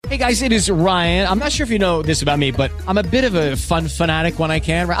Hey guys, it is Ryan. I'm not sure if you know this about me, but I'm a bit of a fun fanatic when I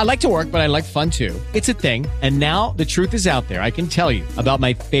can. I like to work, but I like fun too. It's a thing. And now the truth is out there. I can tell you about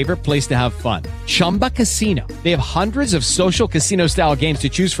my favorite place to have fun. Chumba Casino. They have hundreds of social casino style games to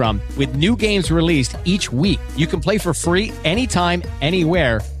choose from with new games released each week. You can play for free anytime,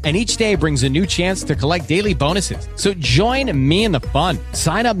 anywhere. And each day brings a new chance to collect daily bonuses. So join me in the fun.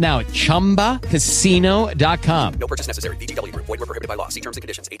 Sign up now at ChumbaCasino.com. No purchase necessary. VGW Group. Void where prohibited by law. See terms and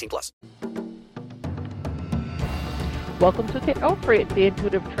conditions. 18+. Welcome to Get Over It, the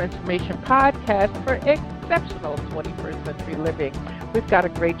Intuitive Transformation Podcast for exceptional 21st century living. We've got a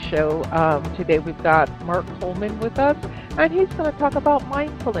great show. Today we've got Mark Coleman with us, and he's going to talk about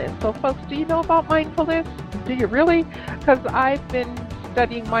mindfulness. So folks, do you know about mindfulness? Do you really? Because I've been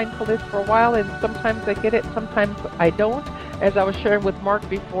studying mindfulness for a while, and sometimes I get it, sometimes I don't. As I was sharing with Mark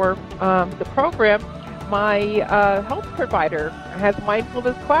before the program, my health provider has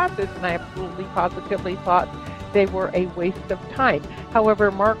mindfulness classes, and I absolutely positively thought they were a waste of time.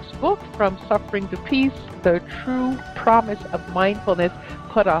 However, Mark's book, From Suffering to Peace, The True Promise of Mindfulness,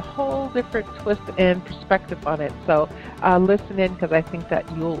 put a whole different twist and perspective on it. So listen in, because I think that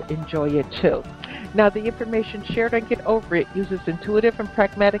you'll enjoy it too. Now, the information shared on Get Over It uses intuitive and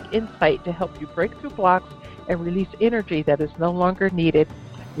pragmatic insight to help you break through blocks and release energy that is no longer needed.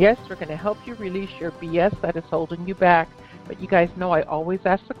 Yes, we're going to help you release your BS that is holding you back. But you guys know I always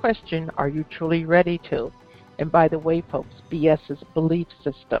ask the question, are you truly ready to? And by the way, folks, BS is belief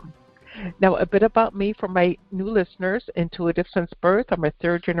system. Now, a bit about me for my new listeners. Intuitive since birth. I'm a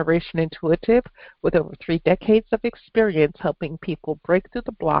third-generation intuitive with over 3 decades of experience helping people break through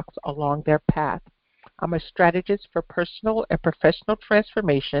the blocks along their path. I'm a strategist for personal and professional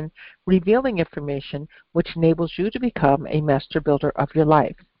transformation, revealing information which enables you to become a master builder of your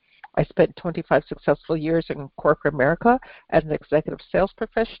life. I spent 25 successful years in corporate America as an executive sales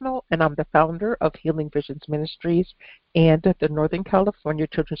professional, and I'm the founder of Healing Visions Ministries and the Northern California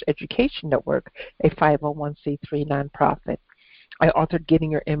Children's Education Network, a 501c3 nonprofit. I authored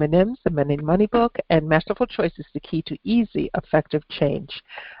Getting Your M&Ms, the Men and Money book, and Masterful Choices, the Key to Easy, Effective Change.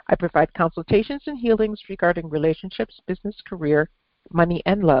 I provide consultations and healings regarding relationships, business, career, money,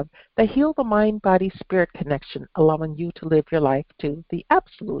 and love that heal the mind-body-spirit connection, allowing you to live your life to the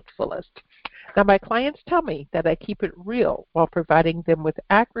absolute fullest. Now, my clients tell me that I keep it real while providing them with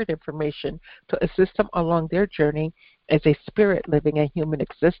accurate information to assist them along their journey as a spirit living a human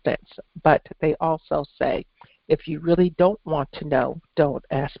existence. But they also say, if you really don't want to know, don't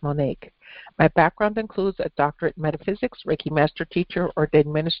ask Monique. My background includes a doctorate in metaphysics, Reiki master teacher,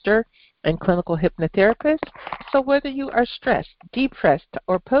 ordained minister, and clinical hypnotherapist. So whether you are stressed, depressed,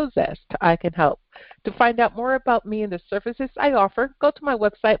 or possessed, I can help. To find out more about me and the services I offer, go to my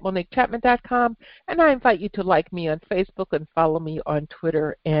website, MoniqueChapman.com, and I invite you to like me on Facebook and follow me on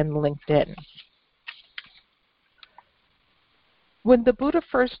Twitter and LinkedIn. When the Buddha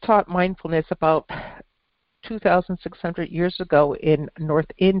first taught mindfulness about 2,600 years ago in North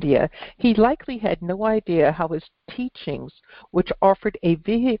India, he likely had no idea how his teachings, which offered a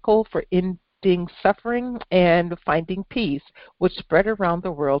vehicle for ending suffering and finding peace, would spread around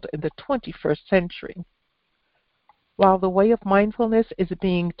the world in the 21st century. While the way of mindfulness is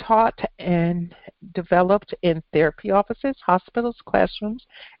being taught and developed in therapy offices, hospitals, classrooms,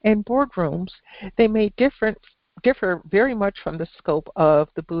 and boardrooms, they may differ very much from the scope of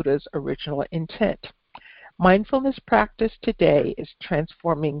the Buddha's original intent. Mindfulness practice today is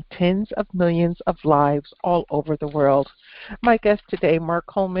transforming tens of millions of lives all over the world. My guest today, Mark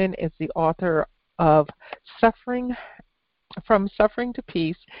Coleman, is the author of From Suffering to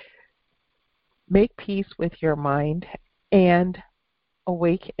Peace, Make Peace with Your Mind, and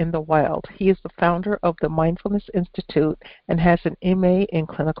Awake in the Wild. He is the founder of the Mindfulness Institute and has an MA in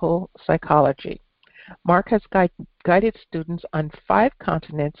clinical psychology. Mark has guided students on 5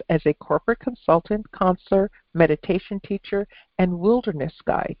 continents as a corporate consultant, counselor, meditation teacher, and wilderness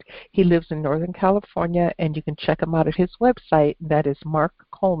guide. He lives in Northern California, and you can check him out at his website. That is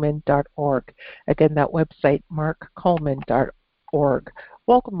markcoleman.org. Again, that website, markcoleman.org.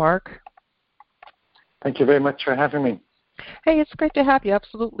 Welcome, Mark. Thank you very much for having me. Hey, it's great to have you.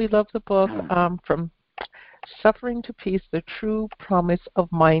 Absolutely love the book, From Suffering to Peace, The True Promise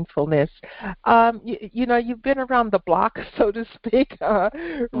of Mindfulness. You know, you've been around the block, so to speak,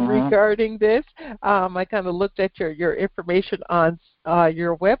 regarding this. I kind of looked at your information on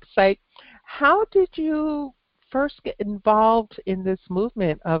your website. How did you first get involved in this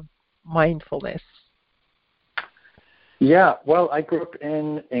movement of mindfulness? Yeah, well, I grew up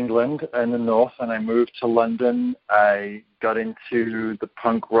in England in the north, and I moved to London. I got into the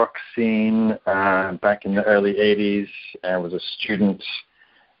punk rock scene back in the early 80s. I was a student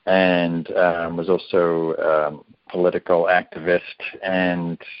and was also political activist,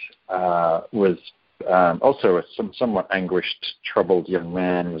 and was also a somewhat anguished, troubled young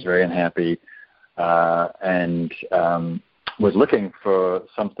man, was very unhappy, and was looking for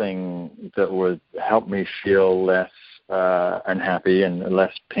something that would help me feel less unhappy and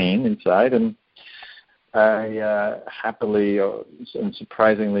less pain inside. And I happily and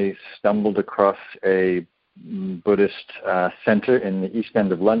surprisingly stumbled across a Buddhist center in the East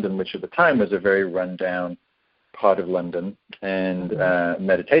End of London, which at the time was a very run-down part of London, and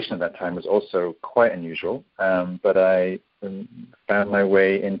meditation at that time was also quite unusual. But I found my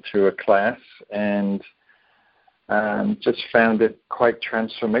way into a class and just found it quite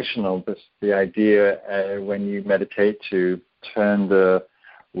transformational. The idea when you meditate to turn the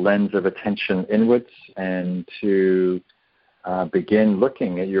lens of attention inwards and to begin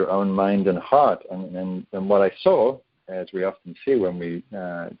looking at your own mind and heart. And what I saw, as we often see when we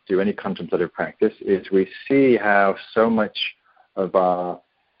do any contemplative practice, is we see how so much of our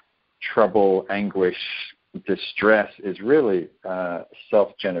trouble, anguish, distress is really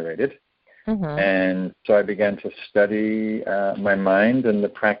self-generated. Mm-hmm. And so I began to study my mind and the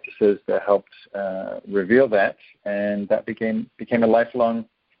practices that helped reveal that, and that became a lifelong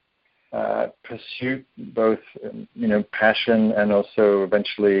pursuit, both passion and also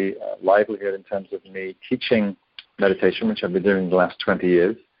eventually livelihood in terms of me teaching meditation, which I've been doing the last 20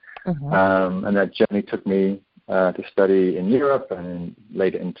 years. Mm-hmm. And that journey took me to study in Europe and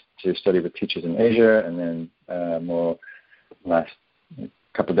later to study with teachers in Asia, and then more last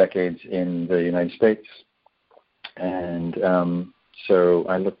couple of decades in the United States. And so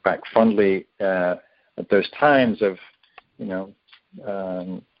I look back fondly at those times of,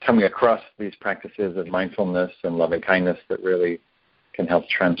 coming across these practices of mindfulness and loving kindness that really can help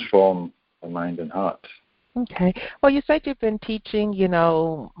transform the mind and heart. Okay. Well, you said you've been teaching,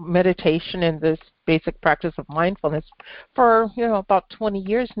 meditation and this basic practice of mindfulness for, about 20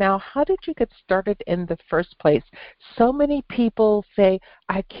 years now. How did you get started in the first place? So many people say,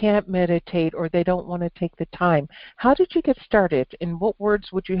 I can't meditate, or they don't want to take the time. How did you get started? And what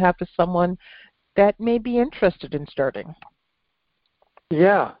words would you have to someone that may be interested in starting?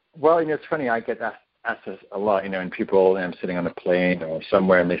 Yeah. Well, it's funny. I get asked this a lot, and people, I'm sitting on a plane or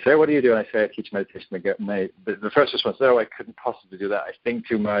somewhere, and they say, what do you do? And I say, I teach meditation. The first response is, I couldn't possibly do that. I think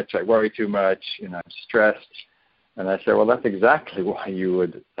too much. I worry too much. I'm stressed. And I say, well, that's exactly why you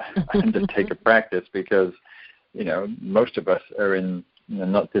would undertake a practice, because, most of us are in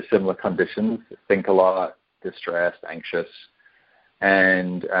not dissimilar conditions, think a lot, distressed, anxious.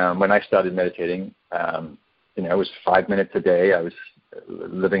 And when I started meditating, it was 5 minutes a day. I was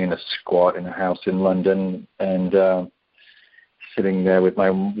living in a squat in a house in London, and sitting there with my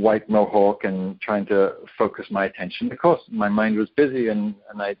white mohawk and trying to focus my attention. Of course, my mind was busy, and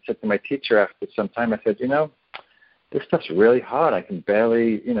I said to my teacher after some time, I said, this stuff's really hard. I can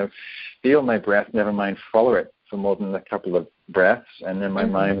barely, feel my breath, never mind follow it for more than a couple of breaths, and then my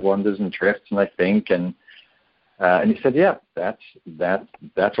mind wanders and drifts, and I think, and he said, yeah,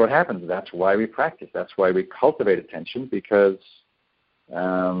 that's what happens. That's why we practice. That's why we cultivate attention, because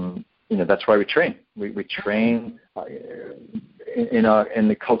that's why we train. We train in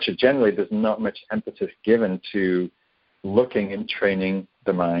the culture generally. There's not much emphasis given to looking and training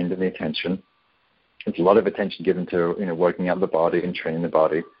the mind and the attention. There's a lot of attention given to working out the body and training the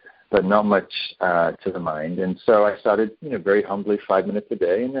body, but not much to the mind. And so I started very humbly 5 minutes a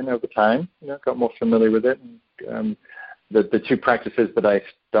day, and then over time got more familiar with it. And, the two practices that I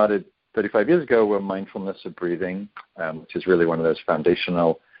started 35 years ago were mindfulness of breathing, which is really one of those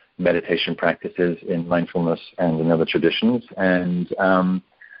foundational meditation practices in mindfulness and in other traditions, and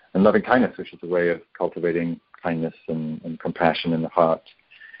loving kindness, which is a way of cultivating kindness and compassion in the heart.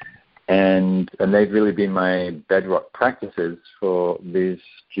 And they've really been my bedrock practices for the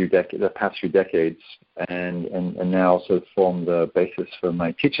past few decades, and now also form the basis for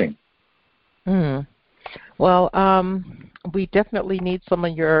my teaching. Mm. Well, we definitely need some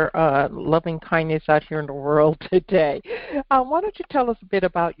of your loving kindness out here in the world today. Why don't you tell us a bit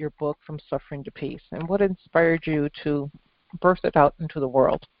about your book, From Suffering to Peace, and what inspired you to birth it out into the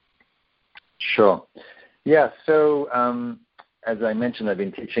world? Sure. Yeah, so as I mentioned, I've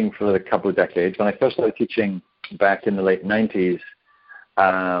been teaching for a couple of decades. When I first started teaching back in the late 90s,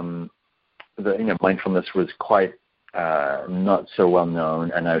 mindfulness was quite not so well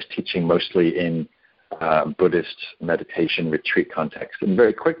known, and I was teaching mostly in Buddhist meditation retreat context. And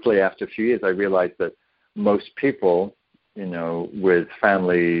very quickly, after a few years, I realized that most people, with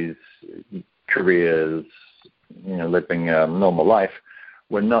families, careers, living a normal life,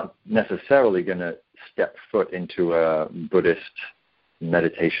 were not necessarily going to step foot into a Buddhist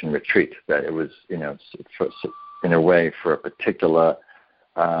meditation retreat, that it was, in a way, for a particular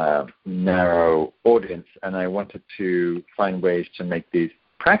narrow audience. And I wanted to find ways to make these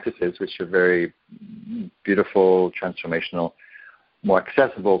practices, which are very beautiful, transformational, more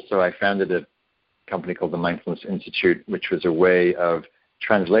accessible. So I founded a company called the Mindfulness Institute, which was a way of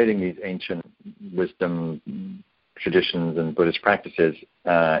translating these ancient wisdom traditions and Buddhist practices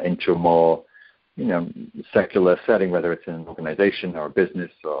into a more, secular setting, whether it's in an organization or a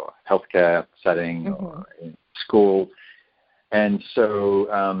business or healthcare setting or in school. And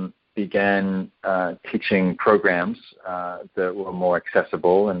so began teaching programs that were more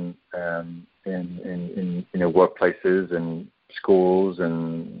accessible and in workplaces and schools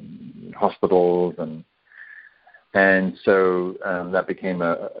and hospitals, and so that became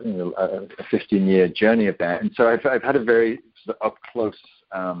a 15-year journey of that. And so I've had a very sort of up close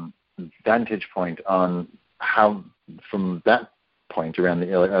vantage point on how, from that point around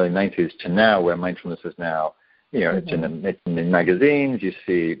the early 90s to now, where mindfulness is now. It's in magazines. You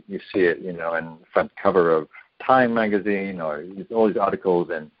see it, in the front cover of Time magazine, or all these articles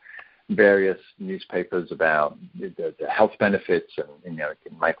in various newspapers about the health benefits, and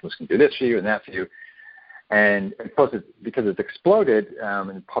mindfulness can do this for you and that for you. And of course, because it's exploded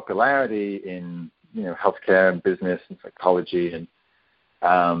in popularity in healthcare and business and psychology, and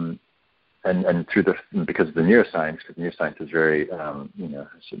because of the neuroscience, because neuroscience is very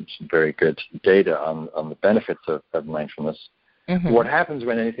some very good data on the benefits of mindfulness. What happens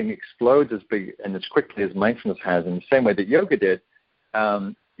when anything explodes as big and as quickly as mindfulness has, in the same way that yoga did,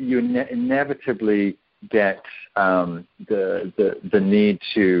 you inevitably get the need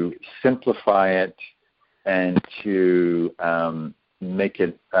to simplify it and to make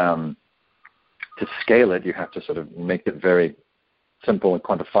it, to scale it. You have to sort of make it very simple and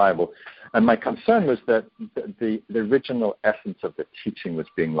quantifiable. And my concern was that the original essence of the teaching was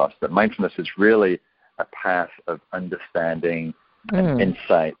being lost, that mindfulness is really a path of understanding and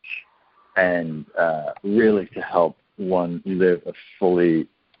insight, and really to help one live a fully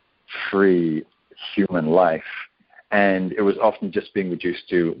free human life. And it was often just being reduced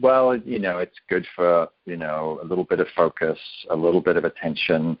to, well, it's good for, a little bit of focus, a little bit of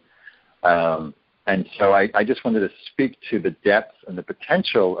attention. And so I just wanted to speak to the depth and the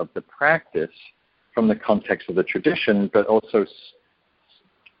potential of the practice from the context of the tradition, but also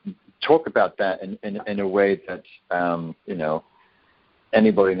talk about that in a way that,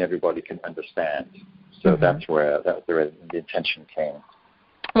 anybody and everybody can understand. So that's where the intention came.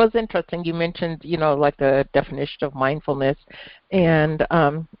 Well, it's interesting. You mentioned, like the definition of mindfulness, and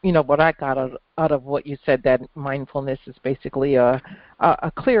what I got out of what you said, that mindfulness is basically a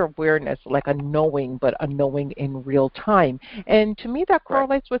clear awareness, like a knowing, but a knowing in real time. And to me, that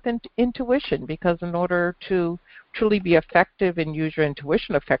correlates with intuition, because in order to truly be effective and use your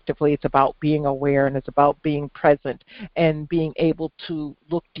intuition effectively, it's about being aware, and it's about being present and being able to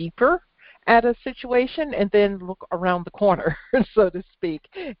look deeper at a situation and then look around the corner, so to speak.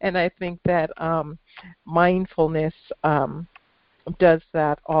 And I think that mindfulness does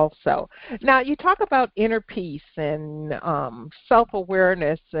that also. Now, you talk about inner peace and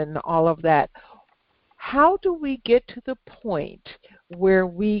self-awareness and all of that. How do we get to the point where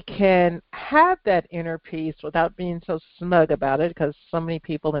we can have that inner peace without being so smug about it? Because so many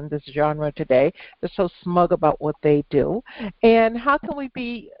people in this genre today, they're so smug about what they do. And how can we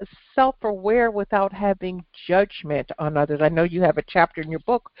be self-aware without having judgment on others? I know you have a chapter in your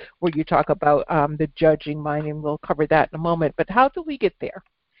book where you talk about the judging mind, and we'll cover that in a moment. But how do we get there?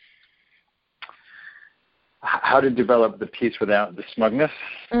 How to develop the peace without the smugness?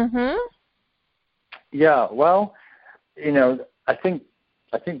 Yeah, well, I think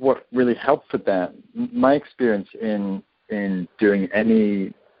what really helped with that, my experience in doing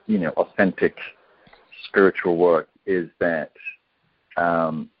any, authentic spiritual work, is that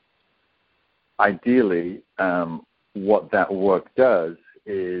ideally what that work does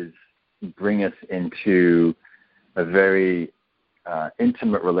is bring us into a very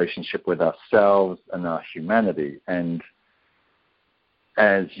intimate relationship with ourselves and our humanity. And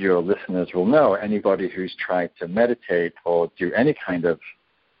as your listeners will know, anybody who's tried to meditate or do any kind of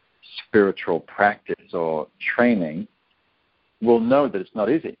spiritual practice or training will know that it's not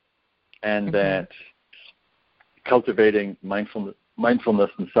easy, and that cultivating mindfulness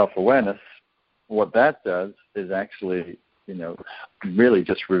and self-awareness, what that does is actually, really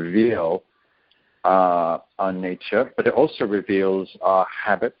just reveal our nature, but it also reveals our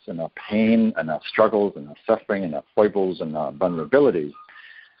habits and our pain and our struggles and our suffering and our foibles and our vulnerabilities.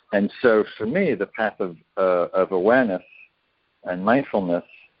 And so for me, the path of awareness and mindfulness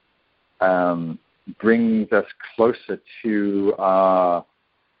brings us closer to our,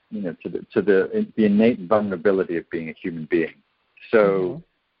 to the innate vulnerability of being a human being. So,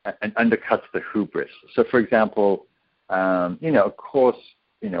 and undercuts the hubris. So, for example, of course,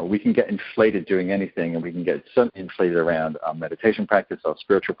 we can get inflated doing anything, and we can get certainly inflated around our meditation practice, our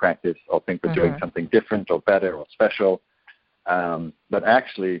spiritual practice, or think we're doing something different or better or special. But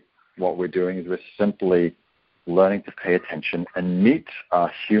actually, what we're doing is we're simply learning to pay attention and meet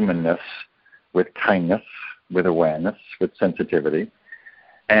our humanness with kindness, with awareness, with sensitivity.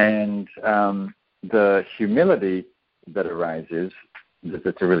 And the humility that arises,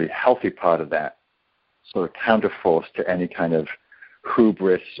 that's a really healthy part of that, sort of counterforce to any kind of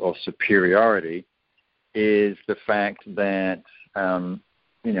hubris or superiority, is the fact that,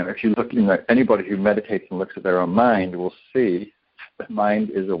 if you look, anybody who meditates and looks at their own mind will see that mind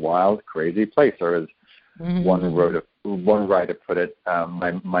is a wild, crazy place, or as one writer put it,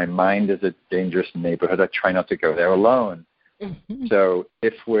 my mind is a dangerous neighborhood. I try not to go there alone. So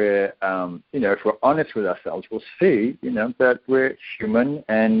if we're, if we're honest with ourselves, we'll see, that we're human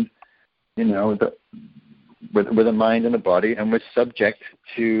and, with a mind and a body, and we're subject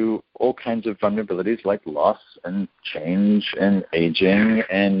to all kinds of vulnerabilities like loss and change and aging.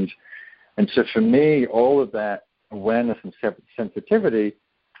 And so for me, all of that awareness and sensitivity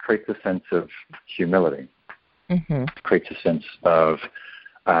creates a sense of humility, creates a sense of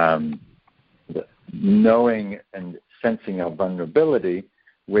knowing and sensing our vulnerability,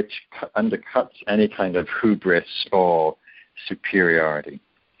 which undercuts any kind of hubris or superiority.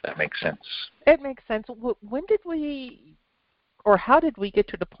 That makes sense. It makes sense. When did we, or how did we get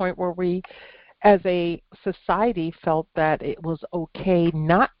to the point where we, as a society, felt that it was okay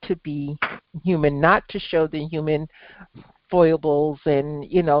not to be human, not to show the human foibles, and,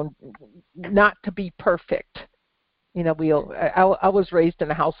 not to be perfect? I was raised in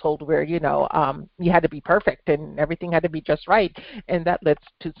a household where, you had to be perfect and everything had to be just right. And that led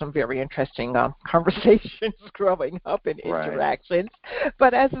to some very interesting conversations growing up and interactions. Right.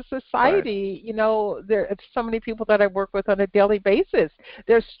 But as a society, there are so many people that I work with on a daily basis.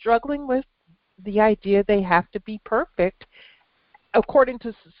 They're struggling with the idea they have to be perfect according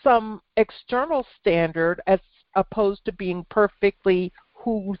to some external standard as opposed to being perfectly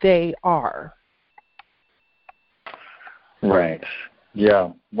who they are. Right. Yeah.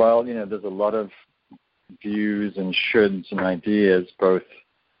 Well, there's a lot of views and shoulds and ideas, both,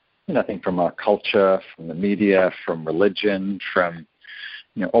 I think from our culture, from the media, from religion, from,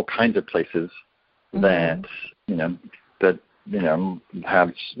 all kinds of places that,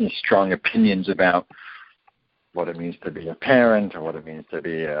 have strong opinions about what it means to be a parent or what it means to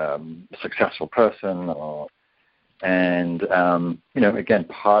be a successful person And, again,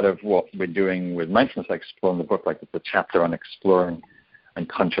 part of what we're doing with mindfulness, I explore in the book, like the chapter on exploring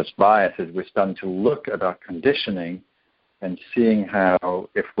unconscious bias, is we're starting to look at our conditioning and seeing how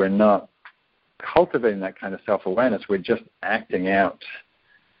if we're not cultivating that kind of self-awareness, we're just acting out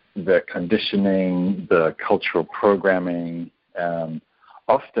the conditioning, the cultural programming,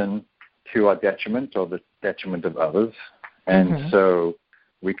 often to our detriment or the detriment of others. And so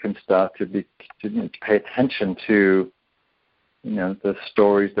we can start to pay attention to, the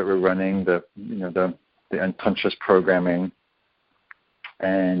stories that we're running, the unconscious programming,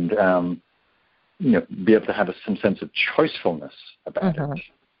 and be able to have some sense of choicefulness about it,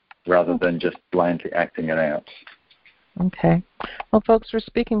 rather than just blindly acting it out. Okay. Well, folks, we're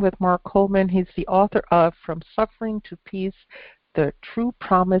speaking with Mark Coleman. He's the author of From Suffering to Peace, The True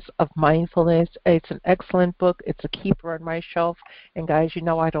Promise of Mindfulness. It's an excellent book. It's a keeper on my shelf. And guys,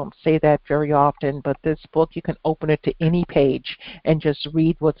 I don't say that very often, but this book, you can open it to any page and just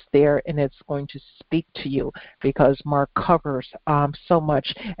read what's there, and it's going to speak to you because Mark covers so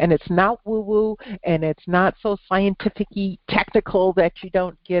much. And it's not woo-woo, and it's not so scientific-y technical that you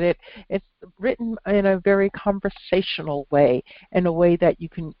don't get it. It's written in a very conversational way, in a way that you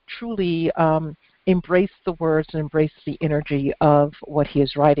can truly embrace the words and embrace the energy of what he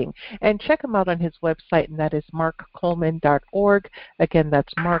is writing. And check him out on his website, and that is markcoleman.org. Again,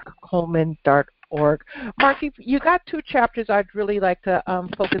 that's markcoleman.org. Mark, you got two chapters I'd really like to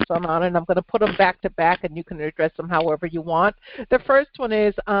focus on, and I'm going to put them back to back, and you can address them however you want. The first one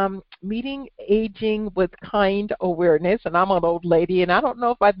is meeting aging with kind awareness, and I'm an old lady, and I don't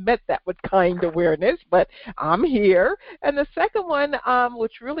know if I've met that with kind awareness, but I'm here. And the second one,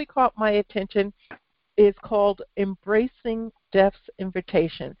 which really caught my attention, is called Embracing Death's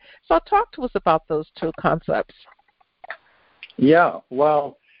Invitation. So talk to us about those two concepts. Yeah,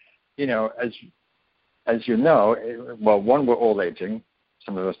 well, as you know, one, we're all aging.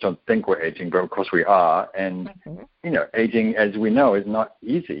 Some of us don't think we're aging, but of course we are. And, aging, as we know, is not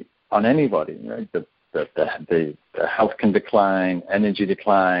easy. on anybody, right? The health can decline, energy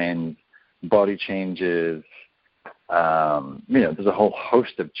declines, body changes. There's a whole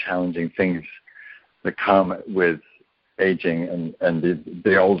host of challenging things that come with aging, and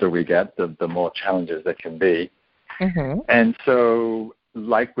the older we get, the more challenges there can be. Mm-hmm. And so,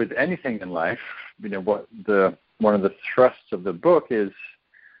 like with anything in life, one of the thrusts of the book is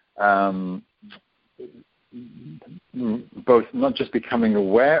both not just becoming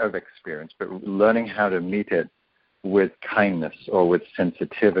aware of experience, but learning how to meet it with kindness or with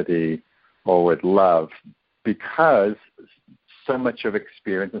sensitivity or with love, because so much of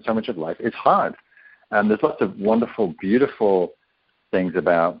experience and so much of life is hard. There's lots of wonderful, beautiful things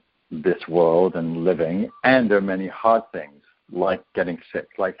about this world and living, and there are many hard things, like getting sick,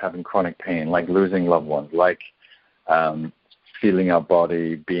 like having chronic pain, like losing loved ones, like feeling our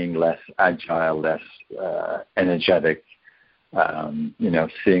body being less agile, less energetic,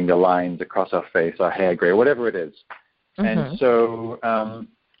 seeing the lines across our face, our hair gray, whatever it is. Mm-hmm. And so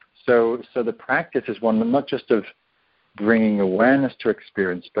the practice is one not just of bringing awareness to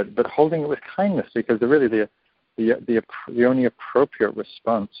experience, but holding it with kindness, because really the only appropriate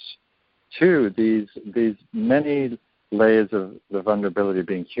response to these many layers of the vulnerability of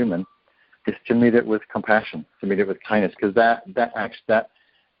being human is to meet it with compassion, to meet it with kindness, because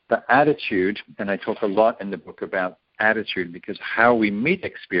the attitude, and I talk a lot in the book about attitude, because how we meet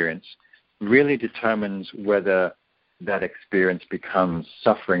experience really determines whether that experience becomes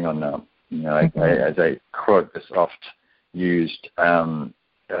suffering or not. As I quote this oft used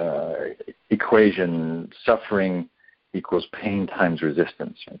equation, suffering equals pain times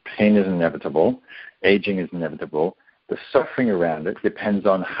resistance. Pain is inevitable. Aging is inevitable. The suffering around it depends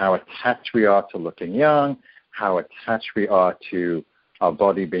on how attached we are to looking young, how attached we are to our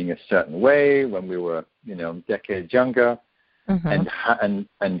body being a certain way when we were, decades younger, mm-hmm.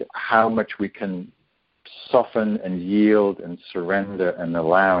 and how much we can soften and yield and surrender and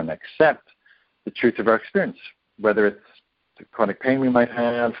allow and accept the truth of our experience, whether it's the chronic pain we might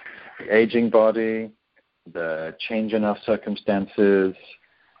have, the aging body, the change in our circumstances.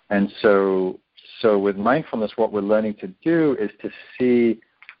 And so with mindfulness, what we're learning to do is to see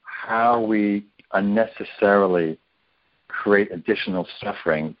how we unnecessarily create additional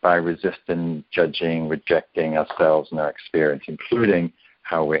suffering by resisting, judging, rejecting ourselves and our experience, including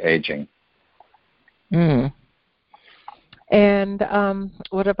how we're aging. Mm. And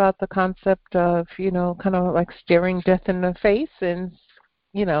what about the concept of, kind of like staring death in the face and,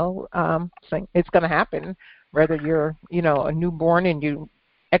 saying it's going to happen, whether you're, a newborn and you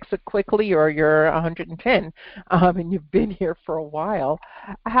exit quickly or you're 110 and you've been here for a while.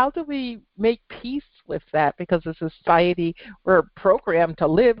 How do we make peace with that? Because as a society, we're programmed to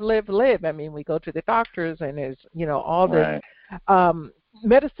live. I mean, we go to the doctors and there's, all this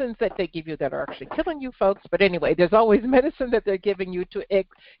medicines that they give you that are actually killing you folks. But anyway, there's always medicine that they're giving you to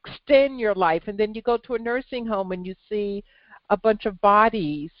extend your life. And then you go to a nursing home and you see a bunch of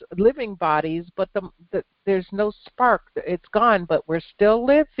bodies, living bodies, but there's no spark. It's gone, but we're still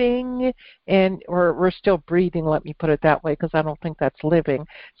living or we're still breathing, let me put it that way, because I don't think that's living.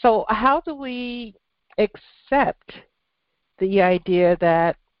 So how do we accept the idea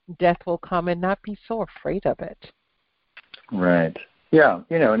that death will come and not be so afraid of it? Right. Yeah,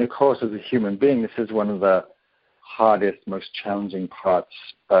 and of course, as a human being, this is one of the hardest, most challenging parts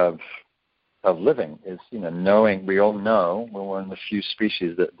of living is, knowing, we all know, we're one of the few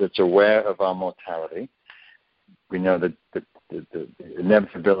species that's aware of our mortality. We know that the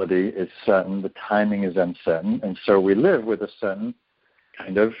inevitability is certain, the timing is uncertain, and so we live with a certain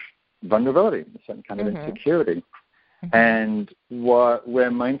kind of vulnerability, a certain kind of insecurity. Mm-hmm. And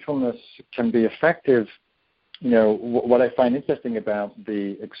where mindfulness can be effective, what I find interesting about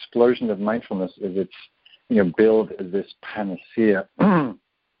the explosion of mindfulness is it's, billed as this panacea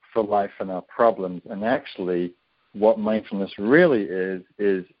for life and our problems. And actually, what mindfulness really is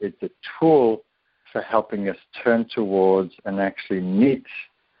it's a tool for helping us turn towards and actually meet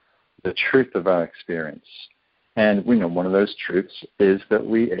the truth of our experience. And we know one of those truths is that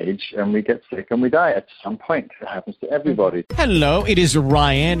we age and we get sick and we die at some point. It happens to everybody. Hello, it is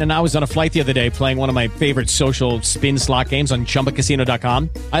Ryan, and I was on a flight the other day playing one of my favorite social spin slot games on ChumbaCasino.com.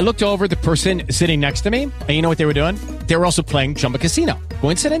 I looked over at the person sitting next to me, and you know what they were doing? They were also playing Chumba Casino.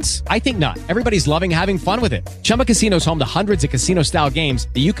 Coincidence? I think not. Everybody's loving having fun with it. Chumba Casino is home to hundreds of casino-style games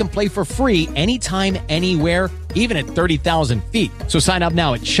that you can play for free anytime, anywhere, even at 30,000 feet. So sign up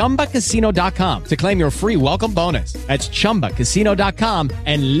now at ChumbaCasino.com to claim your free welcome bonus. That's ChumbaCasino.com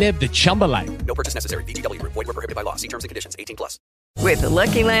and live the Chumba life. No purchase necessary. VGW. Void where prohibited by law. See terms and conditions. 18+. With the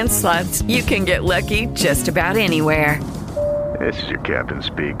Lucky Land Slots, you can get lucky just about anywhere. This is your captain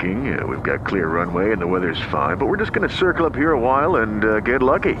speaking. We've got clear runway and the weather's fine, but we're just going to circle up here a while and get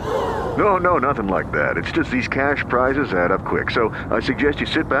lucky. No, nothing like that. It's just these cash prizes add up quick. So I suggest you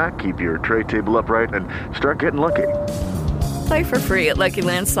sit back, keep your tray table upright, and start getting lucky. Play for free at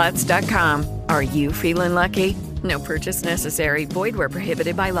LuckyLandSlots.com. Are you feeling lucky? No purchase necessary. Void where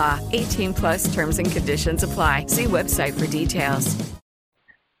prohibited by law. 18+ terms and conditions apply. See website for details.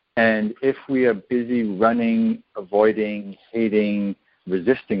 And if we are busy running, avoiding, hating,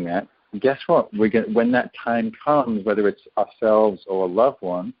 resisting that, guess what? When that time comes, whether it's ourselves or a loved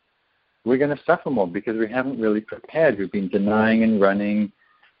one, we're going to suffer more because we haven't really prepared. We've been denying and running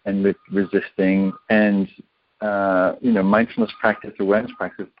and resisting. And, mindfulness practice, awareness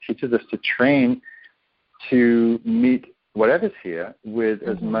practice teaches us to train to meet whatever's here with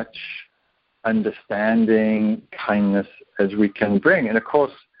as much understanding, kindness as we can bring. And, of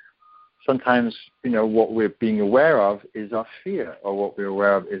course, sometimes, what we're being aware of is our fear, or what we're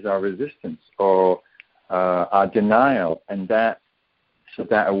aware of is our resistance or our denial. And that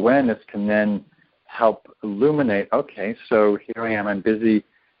awareness can then help illuminate, okay, so here I am, I'm busy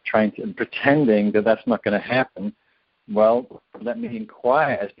pretending that that's not going to happen. Well, let me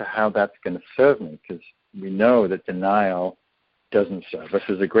inquire as to how that's going to serve me, because we know that denial doesn't serve us.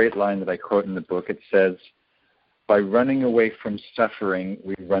 There's a great line that I quote in the book. It says, by running away from suffering,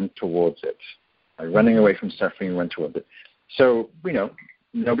 we run towards it. By running away from suffering, we run towards it. So,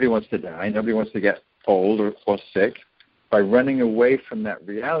 nobody wants to die. Nobody wants to get old or sick. By running away from that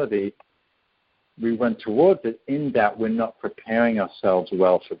reality, we run towards it, in that we're not preparing ourselves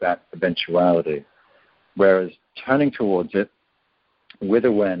well for that eventuality. Whereas turning towards it with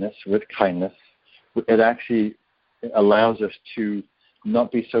awareness, with kindness, it actually allows us to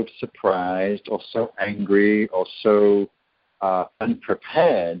not be so surprised or so angry or so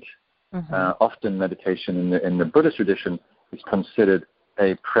unprepared. Often meditation in the Buddhist tradition is considered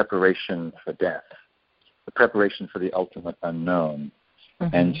a preparation for death, a preparation for the ultimate unknown.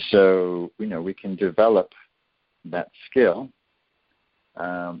 And so, we can develop that skill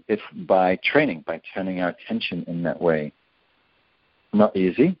if by training, by turning our attention in that way. Not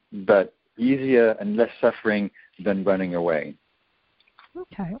easy, but easier and less suffering than running away.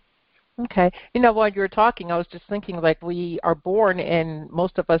 Okay. While you were talking, I was just thinking, like, we are born and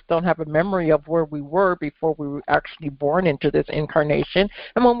most of us don't have a memory of where we were before we were actually born into this incarnation.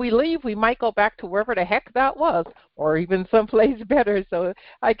 And when we leave, we might go back to wherever the heck that was, or even someplace better. So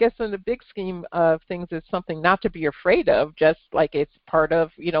I guess in the big scheme of things, it's something not to be afraid of, just like it's part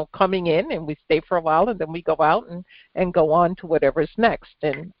of, coming in, and we stay for a while and then we go out and go on to whatever's next.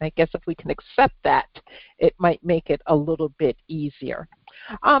 And I guess if we can accept that, it might make it a little bit easier.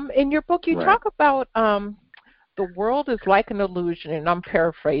 In your book, you talk about the world is like an illusion, and I'm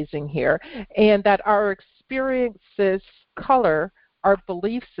paraphrasing here, and that our experiences color our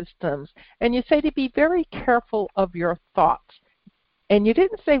belief systems. And you say to be very careful of your thoughts. And you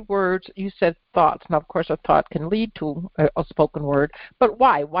didn't say words, you said thoughts. Now, of course, a thought can lead to a spoken word, but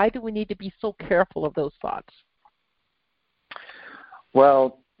why? Why do we need to be so careful of those thoughts?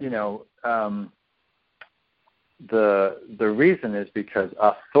 Well, the reason is because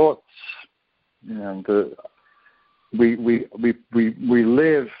our thoughts, we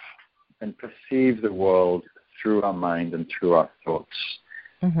live and perceive the world through our mind and through our thoughts.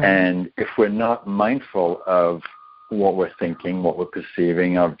 And if we're not mindful of what we're thinking, what we're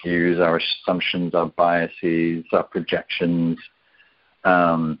perceiving, our views, our assumptions, our biases, our projections,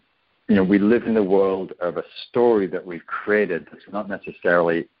 we live in the world of a story that we've created that's not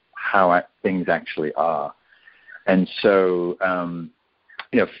necessarily how things actually are. And so,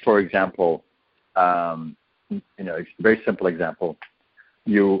 for example, a very simple example,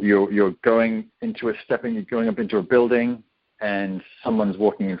 you're going up into a building, and someone's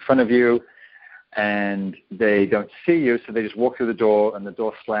walking in front of you, and they don't see you, so they just walk through the door, and the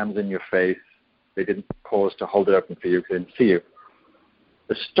door slams in your face. They didn't pause to hold it open for you because they didn't see you.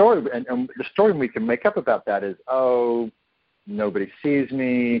 The story, and the story we can make up about that is, nobody sees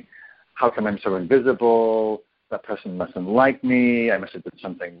me. How come I'm so invisible? That person mustn't like me. I must have done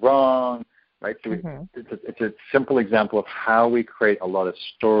something wrong, right? So it's a simple example of how we create a lot of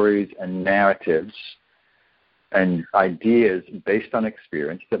stories and narratives and ideas based on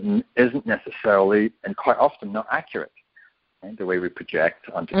experience that isn't necessarily, and quite often, not accurate, right? The way we project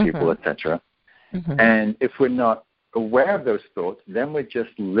onto people, etc. And if we're not aware of those thoughts, then we're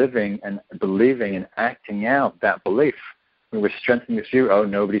just living and believing and acting out that belief. We're strengthening this view,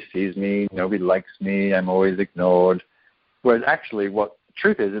 nobody sees me, nobody likes me, I'm always ignored. Whereas actually what the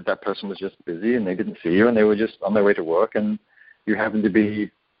truth is that person was just busy and they didn't see you and they were just on their way to work and you happened to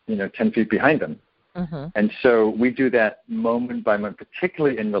be, 10 feet behind them. And so we do that moment by moment,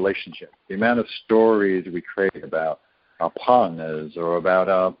 particularly in relationships. The amount of stories we create about our partners or about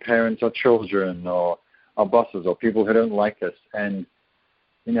our parents or children or our bosses or people who don't like us. And,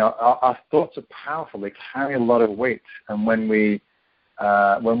 you know, our thoughts are powerful. They carry a lot of weight. And when we're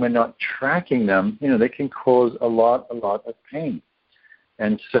not tracking them, you know, they can cause a lot of pain.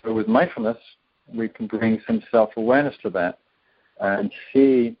 And so with mindfulness, we can bring some self-awareness to that and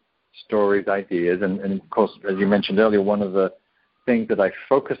see stories, ideas. And of course, as you mentioned earlier, one of the things that I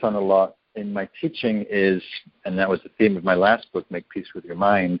focus on a lot in my teaching is, and that was the theme of my last book, Make Peace with Your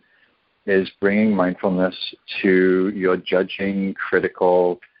Mind, is bringing mindfulness to your judging,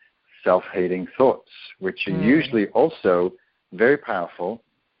 critical, self-hating thoughts, which are usually also very powerful,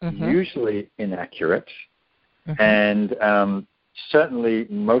 usually inaccurate, and certainly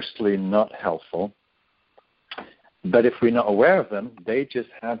mostly not helpful. But if we're not aware of them, they just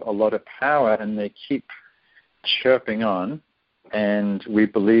have a lot of power and they keep chirping on. And we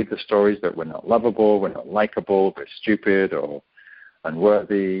believe the stories that we're not lovable, we're not likable, we're stupid or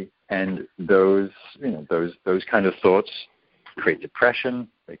unworthy. And those kind of thoughts create depression,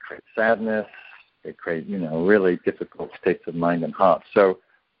 they create sadness, they create, you know, really difficult states of mind and heart. So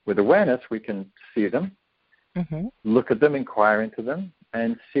with awareness, we can see them, look at them, inquire into them,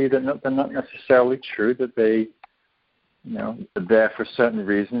 and see that they're not necessarily true, that they, you know, are there for a certain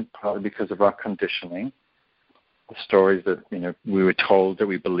reason, probably because of our conditioning. The stories that, you know, we were told that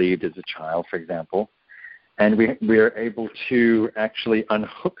we believed as a child, for example, and we are able to actually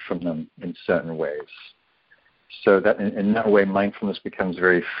unhook from them in certain ways. So that in that way, mindfulness becomes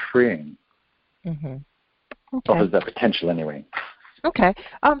very freeing. Offers that potential anyway. Okay.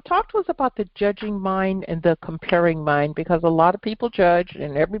 Talk to us about the judging mind and the comparing mind, because a lot of people judge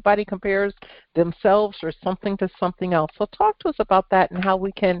and everybody compares themselves or something to something else. So talk to us about that and how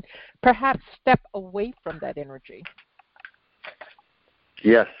we can perhaps step away from that energy.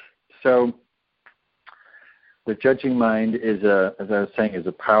 Yes. So the judging mind is as I was saying, is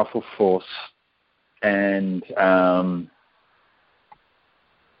a powerful force. And,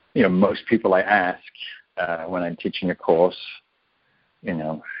 you know, most people I ask when I'm teaching a course, you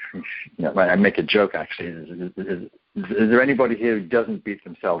know, I make a joke actually. Is there anybody here who doesn't beat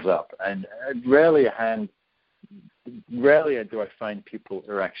themselves up? And rarely do I find people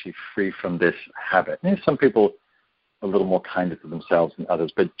who are actually free from this habit. And some people are a little more kinder to themselves than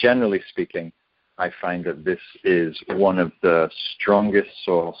others, but generally speaking, I find that this is one of the strongest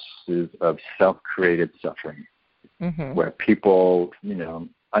sources of self-created suffering, where people, you know,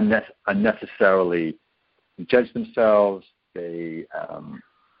 unnecessarily judge themselves. They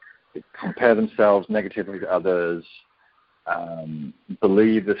compare themselves negatively to others,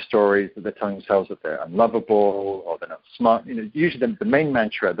 believe the stories that they're telling themselves that they're unlovable or they're not smart. You know, usually the main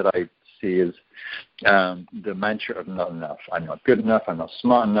mantra that I see is the mantra of not enough. I'm not good enough. I'm not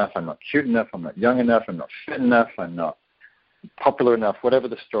smart enough. I'm not cute enough. I'm not young enough. I'm not fit enough. I'm not popular enough. Whatever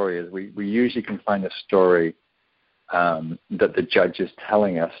the story is, we usually can find a story that the judge is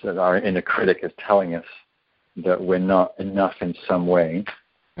telling us, that our inner critic is telling us, that we're not enough in some way.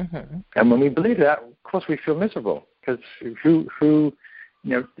 And when we believe that, of course, we feel miserable, because who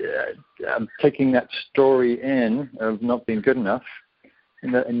you know, taking that story in of not being good enough,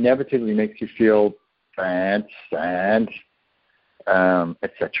 and that inevitably makes you feel bad, sad,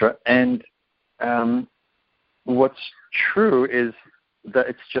 etc. And what's true is that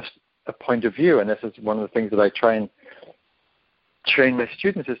it's just a point of view, and this is one of the things that I try and train my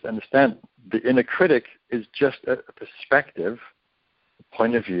students is to understand. The inner critic is just a perspective, a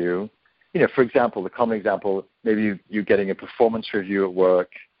point of view. You know, for example, the common example, maybe you're getting a performance review at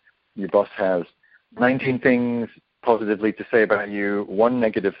work. Your boss has 19 things positively to say about you, one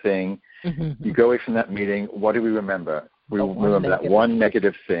negative thing. You go away from that meeting. What do we remember? We remember that one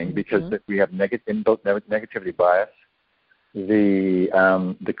negative thing, because we have inbuilt negativity bias.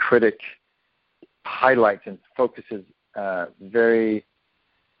 The critic highlights and focuses very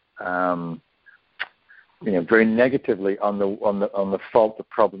negatively on the fault, the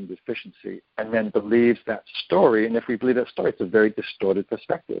problem, deficiency, and then believes that story. And if we believe that story, it's a very distorted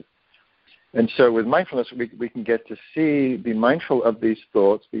perspective. And so with mindfulness, we can get to be mindful of these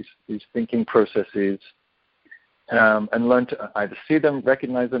thoughts, these thinking processes, and learn to either see them,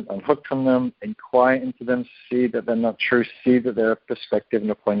 recognize them, unhook from them, inquire into them, see that they're not true, see that they're a perspective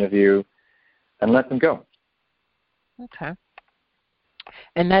and a point of view, and let them go. Okay.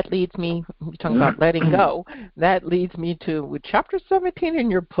 And that leads me, we're talking about letting go, that leads me to chapter 17 in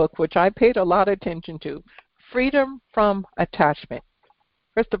your book, which I paid a lot of attention to, freedom from attachment.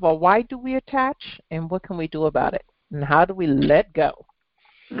 First of all, why do we attach, and what can we do about it? And how do we let go?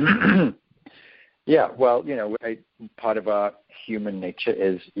 Yeah, well, part of our human nature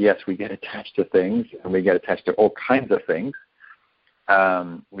is, yes, we get attached to things, and we get attached to all kinds of things.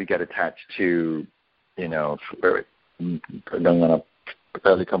 We get attached to, going on a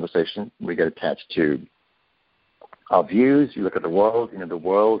early conversation, we get attached to our views. You look at the world, the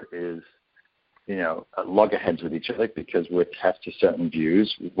world is, at loggerheads with each other because we're attached to certain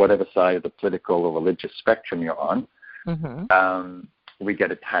views, whatever side of the political or religious spectrum you're on. Mm-hmm. We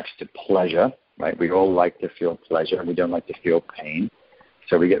get attached to pleasure, right? We all like to feel pleasure, and we don't like to feel pain.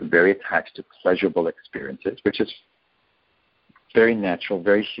 So we get very attached to pleasurable experiences, which is very natural,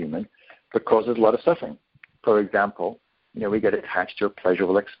 very human, but causes a lot of suffering. For example, we get attached to a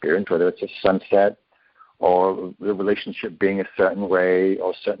pleasurable experience, whether it's a sunset or the relationship being a certain way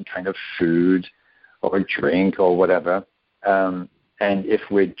or a certain kind of food or a drink or whatever. And if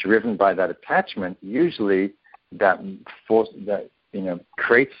we're driven by that attachment, usually that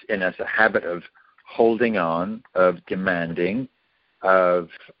creates in us a habit of holding on, of demanding, of,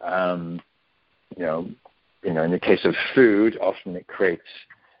 in the case of food, often it creates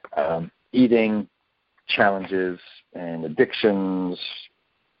eating challenges and addictions,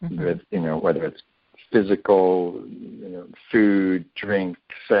 mm-hmm. with, whether it's physical, food, drink,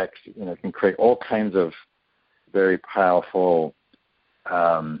 sex, can create all kinds of very powerful,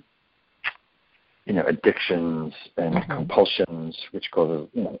 addictions and mm-hmm. compulsions, which causes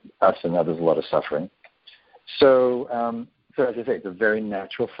us and others a lot of suffering. So, as I say, it's a very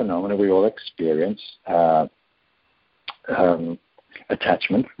natural phenomenon we all experience.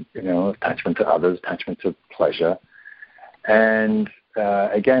 Attachment, attachment to others, attachment to pleasure, and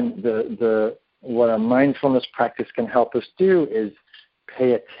again, what a mindfulness practice can help us do is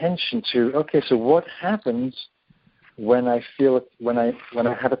pay attention to. Okay, so what happens when I feel when I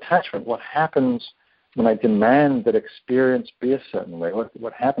have attachment? What happens when I demand that experience be a certain way?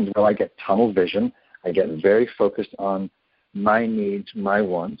 What happens? Well, I get tunnel vision. I get very focused on my needs, my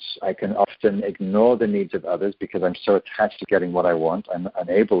wants. I can often ignore the needs of others because I'm so attached to getting what I want. I'm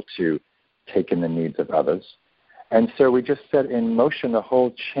unable to take in the needs of others. And so we just set in motion a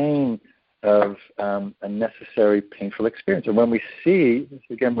whole chain of unnecessary painful experience. And when we see,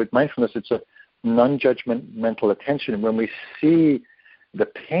 again with mindfulness, it's a non-judgmental attention. And when we see the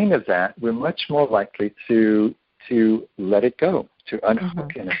pain of that, we're much more likely to let it go, to unhook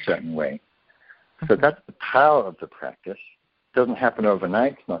mm-hmm. in a certain way. So that's the power of the practice. It doesn't happen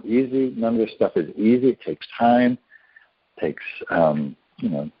overnight. It's not easy. None of this stuff is easy. It takes time. It takes,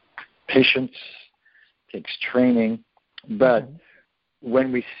 patience. It takes training. But mm-hmm.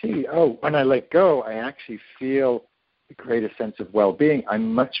 when we see, when I let go, I actually feel a greater sense of well-being,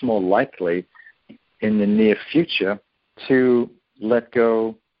 I'm much more likely in the near future to let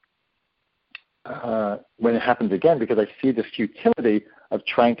go when it happens again, because I see the futility of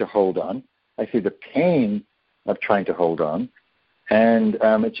trying to hold on. I see the pain of trying to hold on, and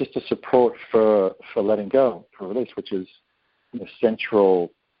it's just a support for letting go, for release, which is a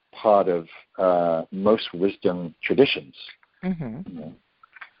central part of most wisdom traditions. Mm-hmm.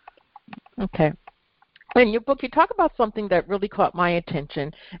 Okay. In your book, you talk about something that really caught my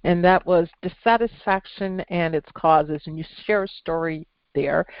attention, and that was dissatisfaction and its causes, and you share a story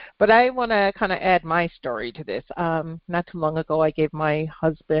there. But I want to kind of add my story to this. Not too long ago, I gave my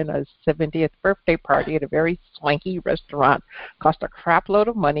husband a 70th birthday party at a very swanky restaurant. Cost a crap load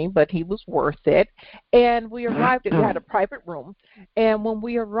of money, but he was worth it. And we arrived, we had a private room, and when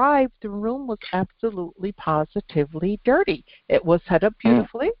we arrived, the room was absolutely positively dirty. It was set up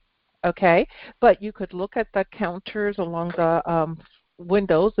beautifully. Okay, but you could look at the counters along the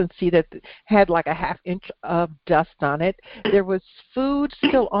windows and see that it had like a half inch of dust on it. There was food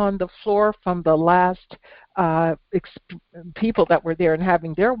still on the floor from the last people that were there and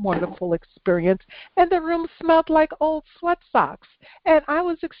having their wonderful experience, and the room smelled like old sweat socks. And I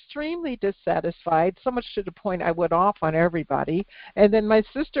was extremely dissatisfied, so much to the point I went off on everybody. And then my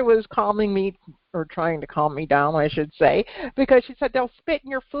sister was calming me, or trying to calm me down, I should say, because she said they'll spit in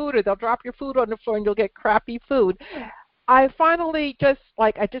your food or they'll drop your food on the floor and you'll get crappy food. I finally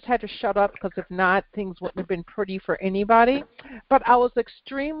I just had to shut up, because if not, things wouldn't have been pretty for anybody. But I was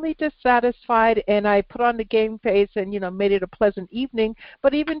extremely dissatisfied, and I put on the game face and, made it a pleasant evening.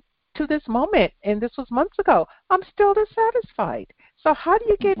 But even to this moment, and this was months ago, I'm still dissatisfied. So how do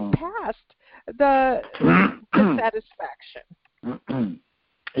you get past the dissatisfaction?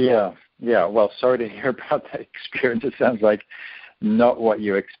 Yeah. Well, sorry to hear about that experience. It sounds like not what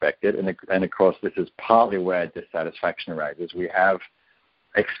you expected. And of course, this is partly where dissatisfaction arises. We have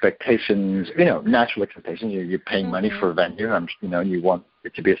expectations, natural expectations. You're paying money for a venue. You want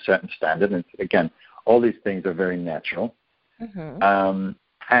it to be a certain standard. And again, all these things are very natural.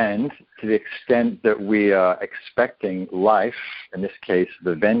 And to the extent that we are expecting life, in this case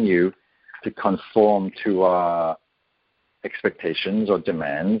the venue, to conform to our expectations or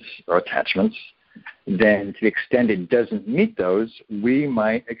demands or attachments, then to the extent it doesn't meet those, we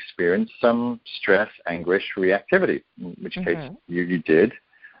might experience some stress, anguish, reactivity, in which case you did.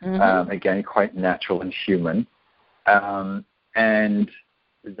 Again, quite natural and human. And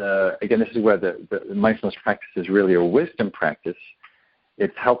again, this is where the mindfulness practice is really a wisdom practice.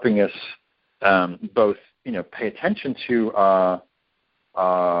 It's helping us both, pay attention to our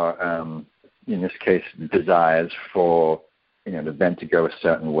in this case, desires for, the event to go a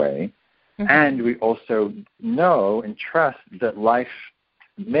certain way. And we also know and trust that life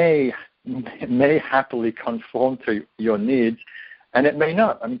may happily conform to your needs, and it may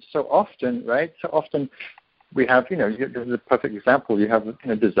not. I mean, so often, right? So often we have, this is a perfect example. You have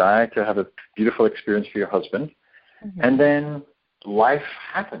a desire to have a beautiful experience for your husband, and then life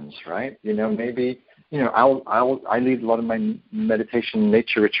happens, right? Maybe, I lead a lot of my meditation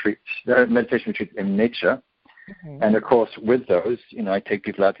retreats in nature. And of course, with those, I take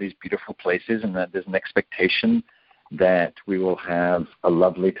people out to these beautiful places, and that there's an expectation that we will have a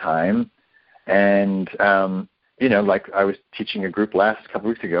lovely time. And, like I was teaching a group last couple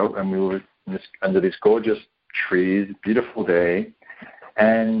weeks ago, and we were under these gorgeous trees, beautiful day,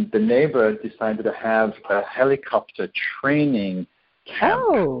 and the neighbor decided to have a helicopter training camp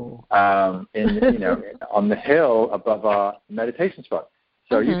on the hill above our meditation spot.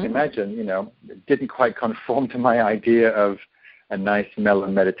 So you can imagine, it didn't quite conform to my idea of a nice mellow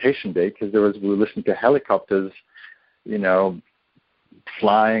meditation day, because we were listening to helicopters,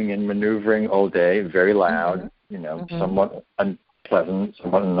 flying and maneuvering all day, very loud, somewhat unpleasant,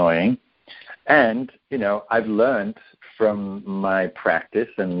 somewhat annoying. And, I've learned from my practice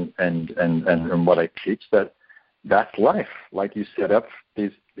and what I teach that that's life. Like you set up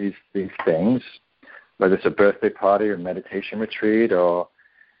these things, whether it's a birthday party or meditation retreat or,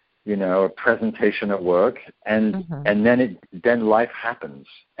 a presentation at work, and then life happens.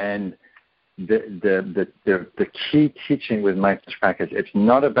 And the key teaching with mindfulness practice, it's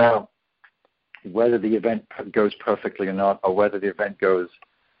not about whether the event goes perfectly or not, or whether the event goes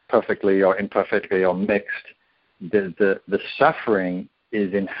perfectly or imperfectly or mixed. The suffering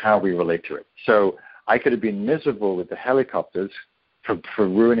is in how we relate to it. So I could have been miserable with the helicopters for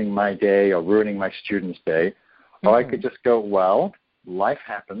ruining my day or ruining my student's day, or I could just go, well, life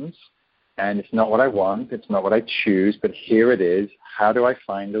happens, and it's not what I want, it's not what I choose, but here it is. How do I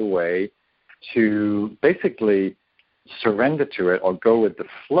find a way to basically surrender to it or go with the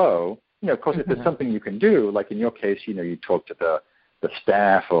flow? Of course, if there's something you can do, like in your case, you talk to the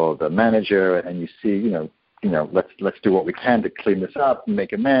staff or the manager, and you see, let's do what we can to clean this up and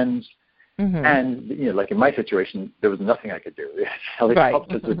make amends. And like in my situation, there was nothing I could do.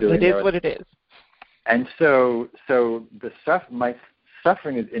 Helicopters were doing it. It is what it is. And so my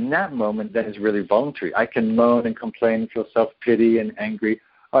suffering is in that moment that is really voluntary. I can moan and complain, feel self-pity and angry.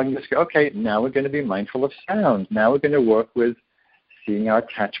 Or I can just go, okay, now we're going to be mindful of sound. Now we're going to work with seeing our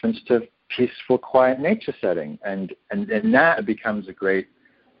attachments to peaceful, quiet nature setting. And that becomes a great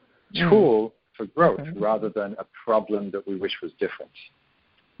tool for growth rather than a problem that we wish was different.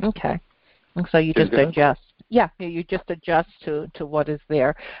 Okay. And so you just adjust. Yeah, you just adjust to what is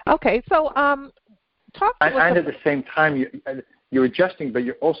there. Okay, so talk to us. And at the same time, you're adjusting, but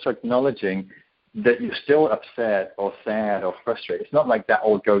you're also acknowledging that you're still upset or sad or frustrated. It's not like that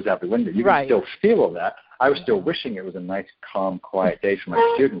all goes out the window. You can still feel all that. I was still wishing it was a nice, calm, quiet day for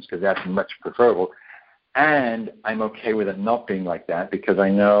my students, because that's much preferable. And I'm okay with it not being like that, because I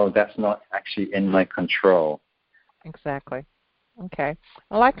know that's not actually in my control. Exactly. Okay.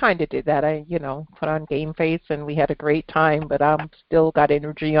 Well, I kind of did that. I, put on game face, and we had a great time, but I'm still got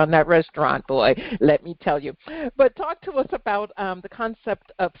energy on that restaurant, boy, let me tell you. But talk to us about the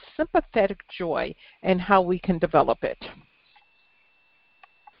concept of sympathetic joy and how we can develop it.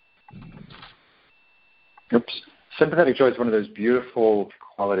 Sympathetic joy is one of those beautiful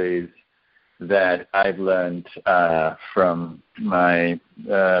qualities that I've learned from my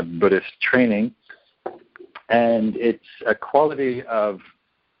Buddhist training. And it's a quality of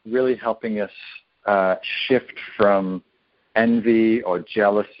really helping us shift from envy or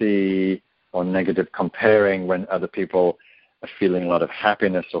jealousy or negative comparing when other people are feeling a lot of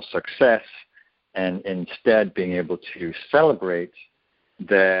happiness or success, and instead being able to celebrate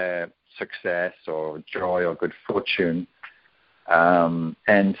their success or joy or good fortune.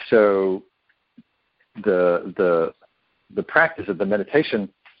 And so the practice of the meditation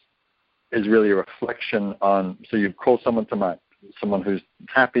is really a reflection on, so you call someone to mind, someone who's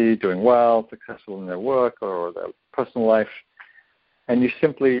happy, doing well, successful in their work or their personal life, and you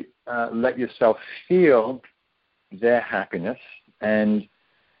simply let yourself feel their happiness and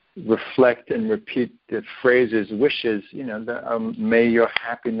reflect and repeat the phrases, wishes, may your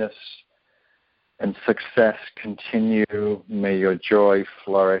happiness and success continue, may your joy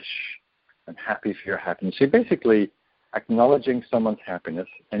flourish, I'm happy for your happiness. So you're basically acknowledging someone's happiness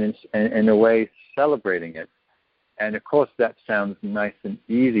and in a way celebrating it. And of course that sounds nice and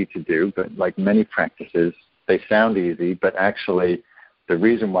easy to do, but like many practices, they sound easy, but actually the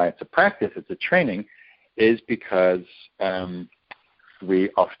reason why it's a practice, it's a training, is because we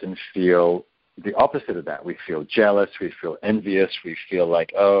often feel the opposite of that. We feel jealous, we feel envious, we feel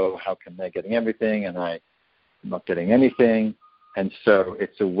like, oh, how come they're getting everything and I'm not getting anything? And so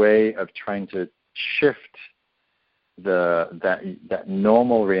it's a way of trying to shift that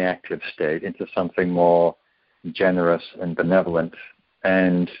normal reactive state into something more generous and benevolent.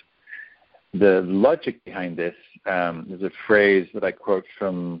 And the logic behind this is a phrase that I quote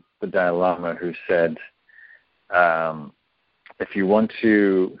from the Dalai Lama, who said, if you want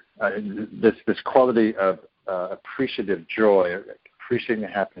to, this quality of appreciative joy, appreciating the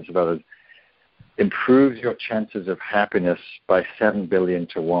happiness of others, improves your chances of happiness by 7 billion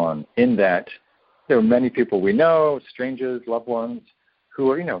to 1. In that, there are many people we know, strangers, loved ones,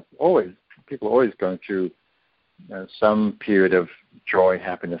 who are, always going through some period of joy,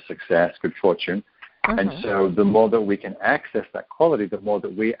 happiness, success, good fortune. Mm-hmm. And so the more that we can access that quality, the more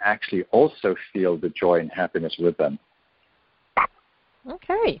that we actually also feel the joy and happiness with them.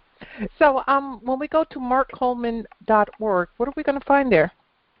 Okay. So when we go to markcoleman.org, what are we going to find there?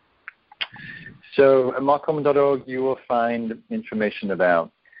 So at markcoleman.org, you will find information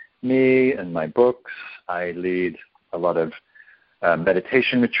about me and my books. I lead a lot of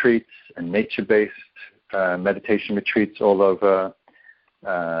meditation retreats and nature-based meditation retreats all over,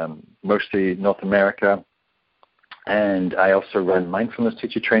 mostly North America. And I also run mindfulness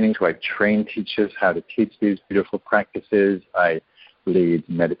teacher trainings where I train teachers how to teach these beautiful practices. I lead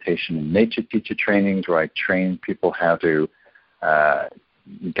meditation and nature teacher trainings where I train people how to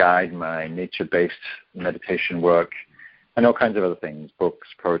guide my nature-based meditation work, and all kinds of other things, books,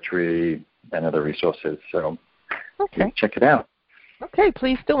 poetry, and other resources. So check it out. Okay,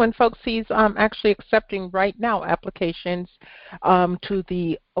 please do. And folks, he's actually accepting right now applications to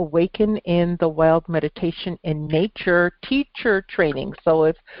the Awaken in the Wild Meditation in Nature teacher training. So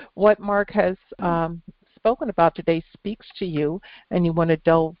if what Mark has spoken about today speaks to you and you want to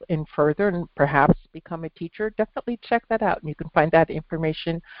delve in further and perhaps become a teacher, definitely check that out. And you can find that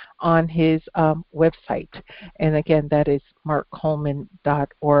information on his website. And again, that is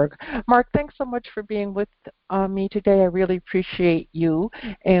markcoleman.org. Mark, thanks so much for being with me today. I really appreciate you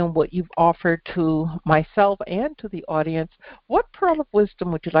and what you've offered to myself and to the audience. What pearl of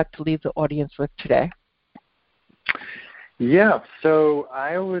wisdom would you like to leave the audience with today? Yeah, so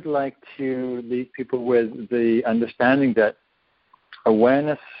I would like to leave people with the understanding that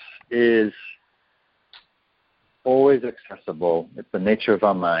awareness is always accessible. It's the nature of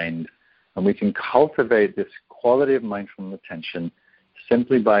our mind, and we can cultivate this quality of mindful attention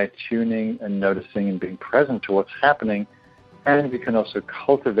simply by tuning and noticing and being present to what's happening, and we can also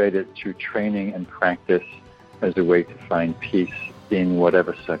cultivate it through training and practice as a way to find peace in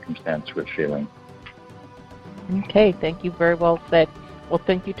whatever circumstance we're feeling. Okay, thank you. Very well said. Well,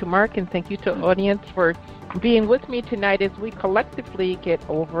 thank you to Mark, and thank you to the audience for being with me tonight as we collectively get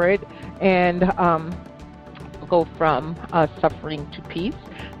over it and go from suffering to peace.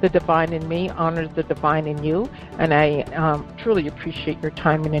 The divine in me honors the divine in you, and I truly appreciate your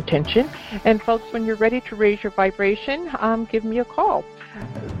time and attention. And folks, when you're ready to raise your vibration, give me a call.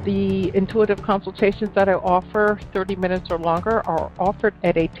 The intuitive consultations that I offer, 30 minutes or longer, are offered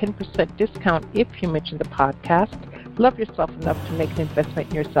at a 10% discount if you mention the podcast. Love yourself enough to make an investment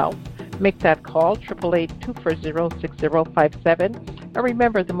in yourself. Make that call, 888-240-6057. And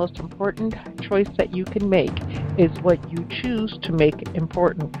remember, the most important choice that you can make is what you choose to make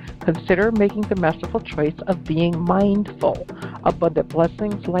important. Consider making the masterful choice of being mindful. Abundant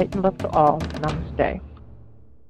blessings, light and love to all. Namaste.